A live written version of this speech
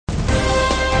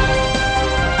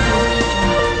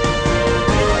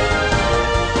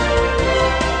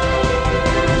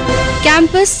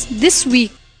Campus This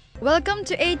Week. Welcome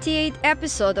to 88th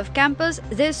episode of Campus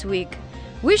This Week.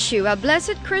 Wish you a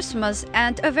blessed Christmas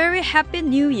and a very happy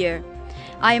New Year.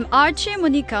 I am Archie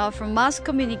Monica from Mass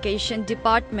Communication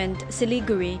Department,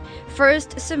 Siliguri,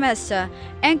 first semester,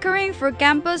 anchoring for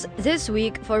Campus This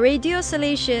Week for Radio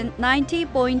Salesian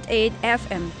 90.8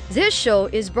 FM. This show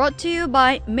is brought to you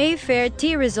by Mayfair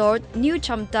Tea Resort, New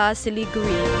Chamta,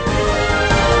 Siliguri.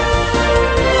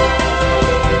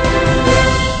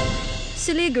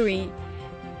 Siliguri.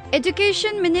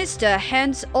 Education Minister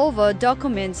hands over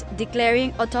documents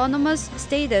declaring autonomous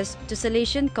status to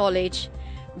Salesian College.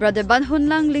 Brother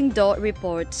Banhunlang Lingdo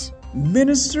reports.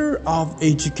 Minister of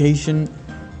Education,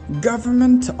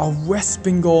 Government of West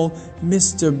Bengal,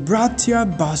 Mr. Bratya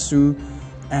Basu,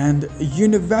 and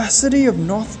University of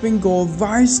North Bengal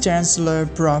Vice Chancellor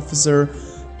Professor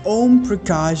Om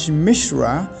Prakash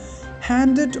Mishra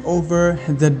handed over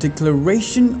the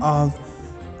declaration of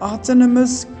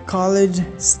autonomous college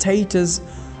status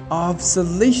of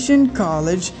Salesian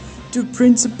College to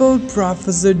Principal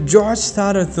Professor George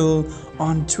Tharathil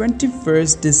on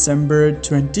 21st December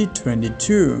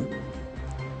 2022.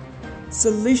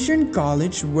 Salesian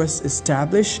College was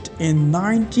established in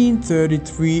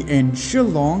 1933 in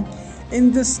Shillong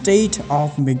in the state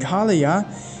of Meghalaya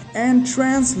and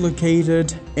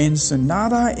translocated in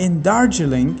Sonada in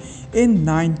Darjeeling in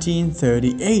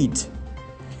 1938.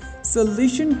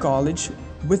 Salesian College,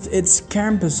 with its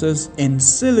campuses in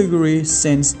Siliguri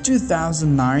since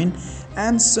 2009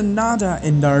 and Sonada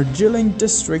in Darjeeling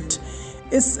district,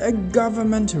 is a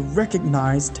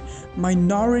government-recognized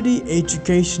minority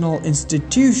educational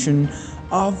institution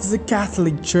of the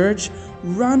Catholic Church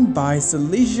run by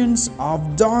Salesians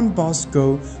of Don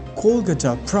Bosco,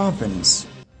 Kolkata province.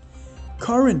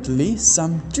 Currently,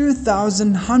 some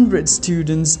 2,100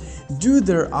 students do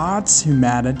their arts,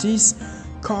 humanities,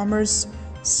 commerce,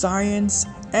 science,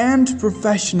 and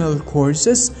professional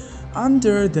courses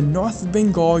under the North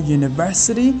Bengal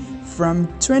University from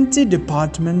 20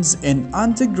 departments in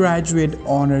undergraduate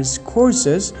honors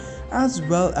courses as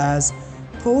well as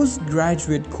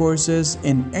postgraduate courses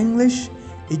in English,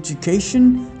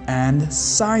 education, and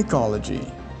psychology.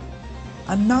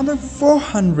 Another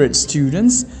 400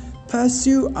 students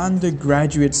pursue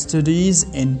undergraduate studies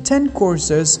in 10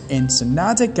 courses in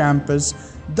Sonata campus,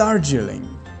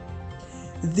 Darjeeling.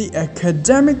 The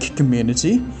academic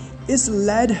community is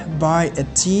led by a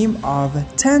team of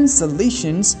 10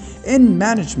 Salesians in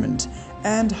management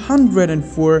and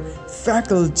 104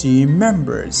 faculty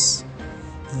members.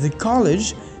 The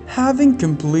college, having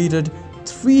completed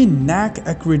 3 NAC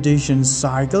accreditation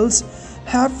cycles,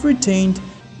 have retained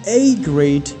A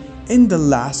grade in the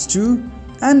last 2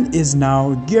 and is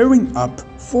now gearing up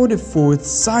for the 4th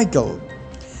cycle.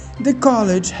 The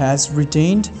college has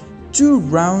retained 2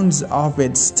 rounds of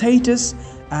its status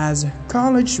as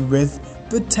college with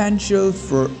potential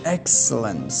for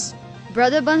excellence.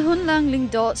 Brother Banhunlang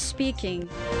Lingdo speaking.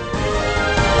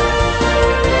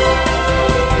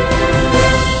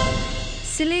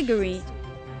 Siliguri.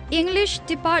 English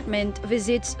Department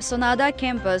visits Sonada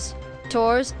campus,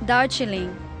 tours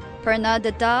Darjeeling. Parna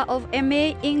Datta of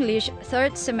MA English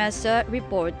 3rd semester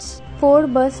reports. 4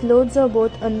 bus loads of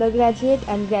both undergraduate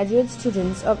and graduate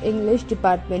students of English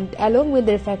department along with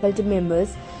their faculty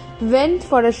members went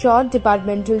for a short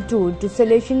departmental tour to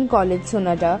Salesian College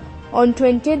Sonata on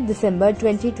 20th December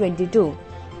 2022.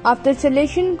 After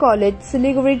Salesian College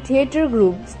Siliguri Theatre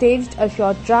Group staged a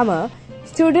short drama,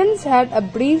 students had a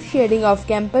brief sharing of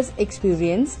campus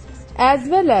experience as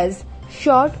well as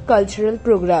short cultural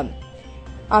program.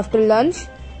 After lunch,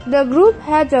 the group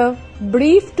had a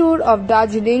brief tour of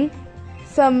Darjeeling,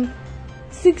 some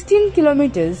 16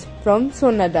 kilometers from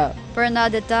Sonada.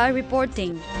 Parna Datta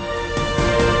reporting.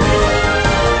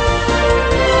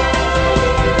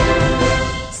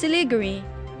 Siliguri.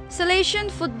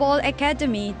 Salesian Football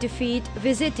Academy defeat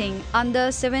visiting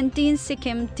under-17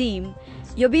 Sikkim team.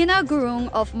 Yobina Gurung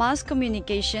of Mass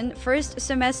Communication 1st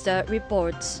semester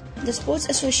reports. The Sports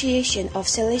Association of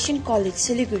Salesian College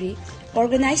Siliguri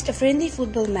organized a friendly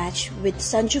football match with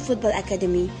Sanju Football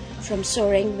Academy from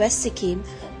Soreng, West Sikkim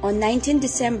on 19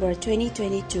 December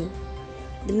 2022.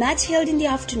 The match held in the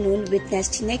afternoon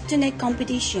witnessed neck-to-neck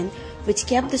competition which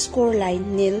kept the scoreline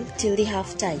nil till the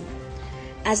half-time.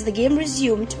 As the game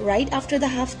resumed right after the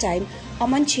half-time,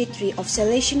 Aman Chetri of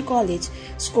Salesian College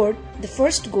scored the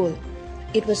first goal.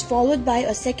 It was followed by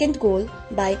a second goal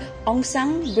by Ong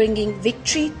Sang, bringing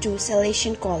victory to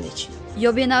Salesian College.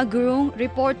 Yobina Gurung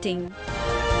reporting.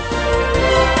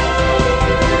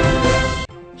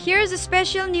 Here's a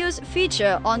special news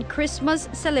feature on Christmas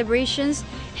celebrations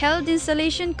held in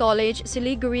Salesian College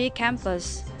Siliguri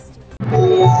campus.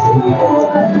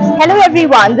 Hello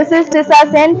everyone, this is Tissa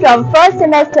Sen from first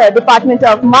semester Department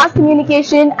of Mass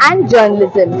Communication and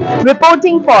Journalism,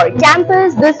 reporting for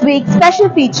Campus This Week special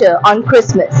feature on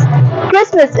Christmas.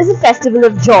 Christmas is a festival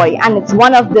of joy and it's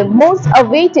one of the most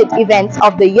awaited events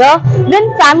of the year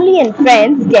when family and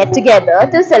friends get together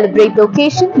to celebrate the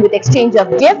occasion with exchange of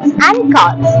gifts and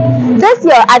cards. This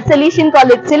year at Salesian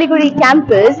College Siliguri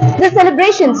campus, the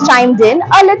celebrations chimed in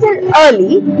a little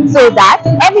early so that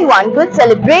everyone could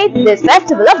celebrate this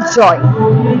festival of joy.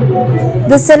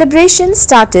 The celebration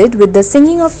started with the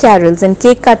singing of carols and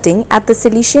cake cutting at the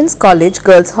Salesian College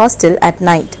Girls Hostel at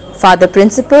night. Father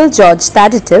Principal George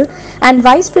Staditil and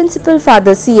Vice Principal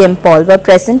Father C.M. Paul were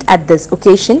present at this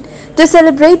occasion to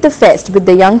celebrate the fest with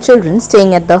the young children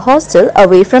staying at the hostel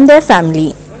away from their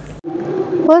family.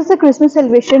 First, the Christmas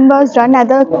celebration was done at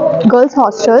the girls'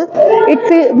 hostel.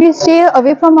 We stay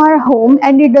away from our home,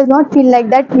 and it does not feel like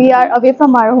that we are away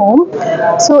from our home.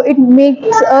 So it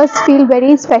makes us feel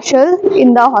very special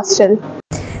in the hostel.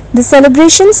 The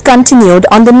celebrations continued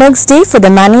on the next day for the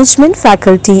management,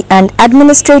 faculty and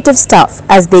administrative staff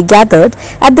as they gathered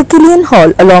at the Killian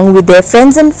Hall along with their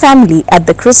friends and family at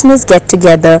the Christmas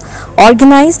get-together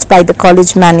organized by the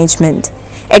college management.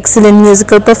 Excellent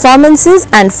musical performances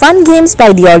and fun games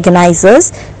by the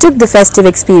organizers took the festive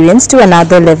experience to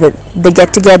another level. The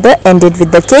get-together ended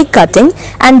with the cake cutting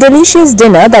and delicious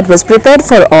dinner that was prepared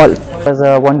for all. It was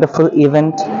a wonderful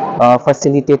event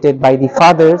facilitated by the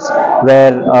fathers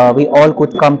where we all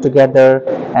could come together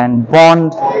and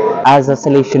bond as a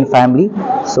Salesian family.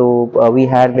 So we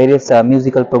had various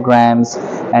musical programs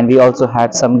and we also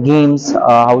had some games,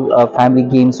 family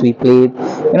games we played.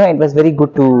 It was very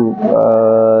good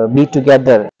to be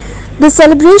together. The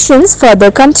celebrations further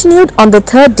continued on the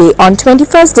third day on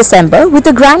 21st December with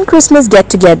a grand Christmas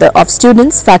get-together of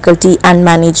students, faculty and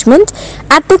management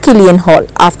at the Killian Hall.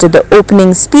 After the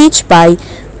opening speech by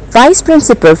Vice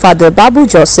Principal Father Babu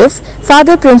Joseph,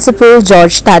 Father Principal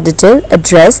George Staditil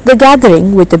addressed the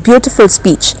gathering with a beautiful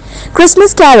speech.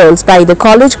 Christmas carols by the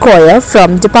college choir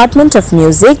from Department of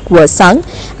Music were sung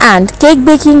and cake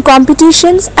baking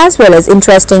competitions as well as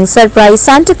interesting surprise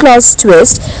Santa Claus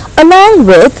twist along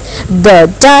with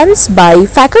the dance by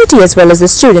faculty as well as the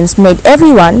students made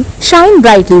everyone shine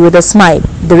brightly with a smile.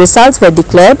 The results were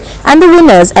declared and the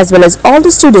winners as well as all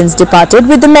the students departed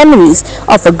with the memories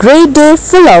of a great day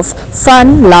full of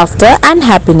fun, laughter and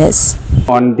happiness.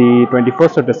 On the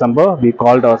 21st of December, we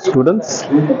called our students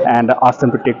and asked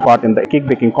them to take part in the cake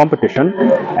baking competition,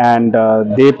 and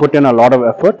they put in a lot of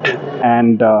effort,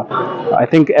 and I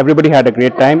think everybody had a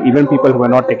great time. Even people who were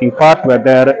not taking part were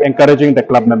there encouraging the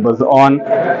club members on,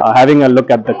 having a look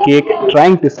at the cake,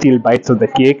 trying to steal bites of the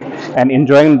cake and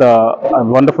enjoying the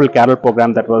wonderful carol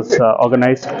program that was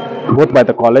organized both by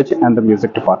the college and the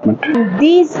music department.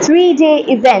 These 3-day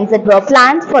events that were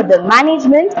planned for the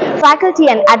management, faculty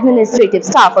and administrative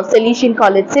staff of Salesian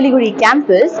College Siliguri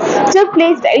campus took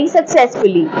place very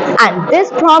successfully, and this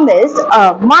promised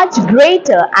a much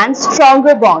greater and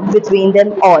stronger bond between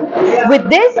them all. With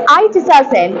this, I Tissa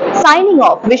Sen signing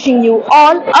off, wishing you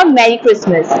all a Merry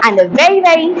Christmas and a very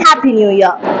Happy New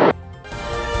Year.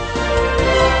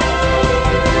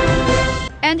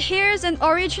 And here's an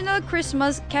original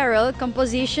Christmas carol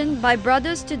composition by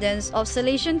brother students of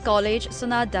Salesian College,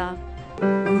 Sonada.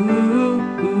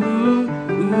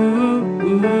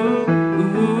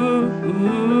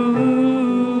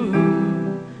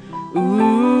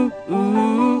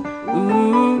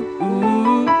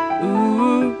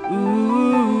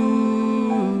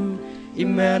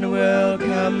 Emmanuel,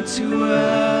 come to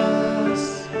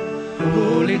us.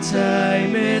 Holy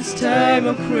time, it's time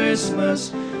of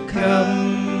Christmas.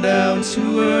 Come down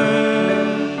to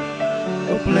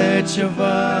earth, a pledge of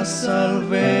our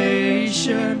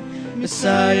salvation.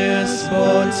 Messiah's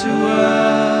born to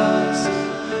us.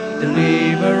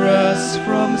 Deliver us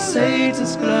from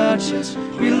Satan's clutches.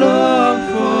 We long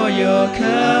for your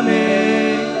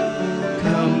coming.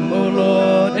 Come, O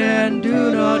Lord, and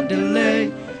do not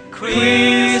delay.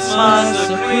 Christmas,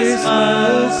 oh Christmas,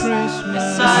 oh Christmas,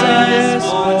 Messiah's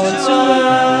born to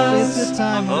us. It's the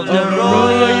time of the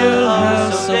royal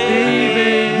house of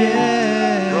David.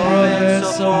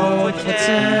 Prophets of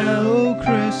foretell, oh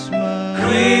Christmas,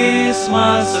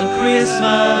 Christmas, oh Christmas,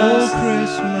 oh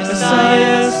Christmas,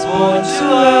 Messiah's born to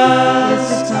us. It's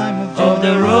the time of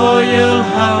the royal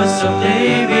house of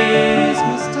David.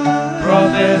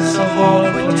 Prophets of old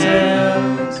foretell.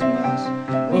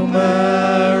 O Maranatha,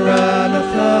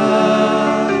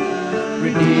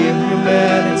 redeem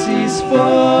humanity's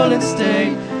fallen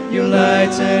state. You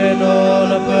lighten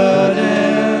all our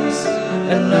burdens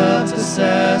and love us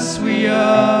as we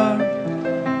are.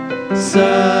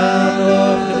 Son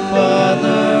of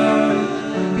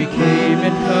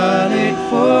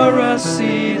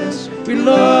we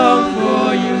long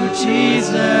for you,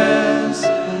 Jesus.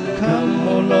 Come,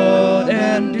 O Lord,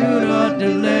 and do not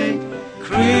delay.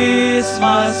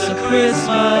 Christmas, oh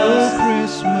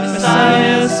Christmas,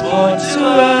 Messiah's born to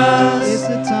us. It's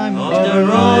the time of the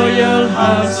royal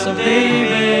house of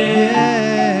David.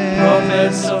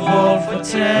 Prophets of old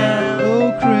foretell.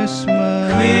 Oh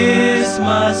Christmas,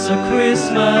 Christmas, oh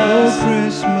Christmas,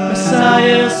 Christmas,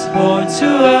 Messiah's born to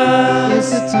us.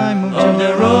 it's the time of of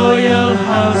the royal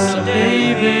house of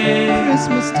David.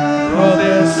 Christmas time.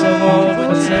 Prophets of old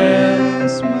foretell.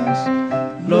 Christmas.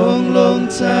 Long, long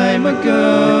time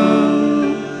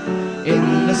ago,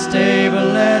 in the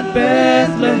stable at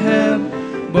Bethlehem,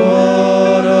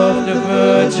 born of the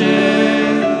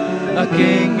Virgin, a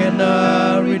King and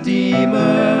a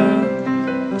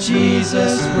Redeemer,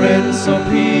 Jesus, Prince of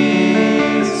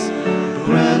Peace.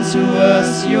 Grant to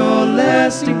us your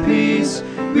lasting peace.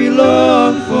 We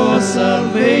long for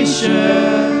salvation.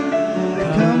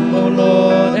 Come, O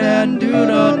Lord, and do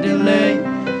not delay.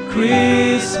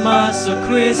 Christmas, oh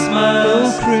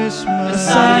Christmas,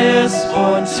 Messiah's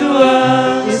born to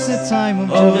us. It's the time of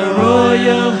the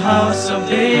royal house of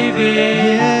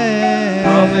David.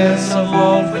 Prophets of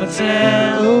old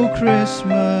foretell. Oh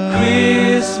Christmas,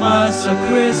 Christmas, oh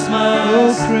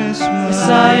Christmas, Christmas,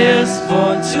 Messiah's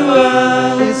born to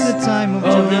us. it's the time of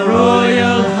the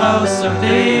royal house of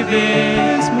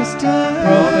David. Christmas time.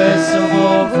 Prophets of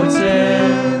old foretell.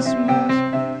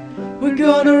 We're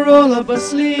gonna roll up our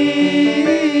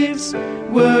sleeves,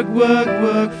 work, work,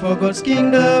 work, for God's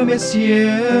kingdom is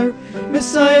here.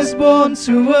 Messiah's born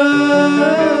to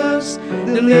us,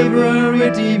 deliverer,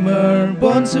 redeemer,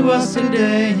 born to us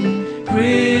today.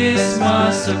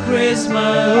 Christmas, oh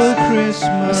Christmas,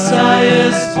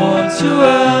 Messiah's born to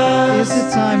us. It's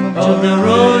the time of the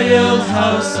royal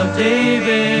house of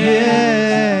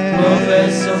David.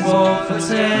 Prophets of old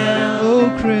foretell.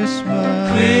 Oh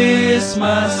Christmas,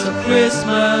 Christmas, oh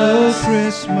Christmas,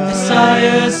 Christmas,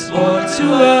 Messiah's born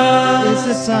to us.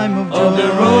 it's the time of the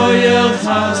royal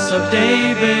house of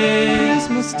David.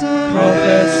 Christmas time.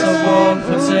 Prophets of old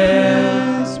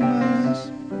foretell.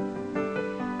 Christmas.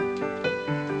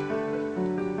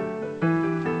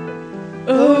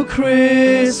 Oh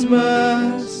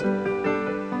Christmas,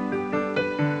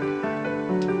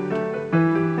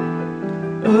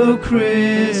 oh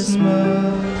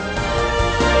Christmas.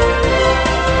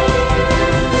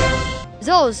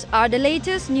 Those are the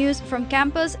latest news from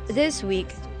campus this week.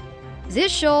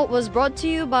 This show was brought to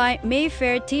you by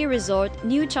Mayfair Tea Resort,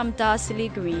 New Chamta,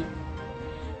 Siliguri.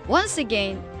 Once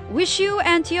again, wish you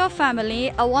and your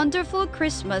family a wonderful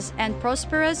Christmas and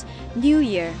prosperous New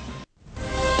Year.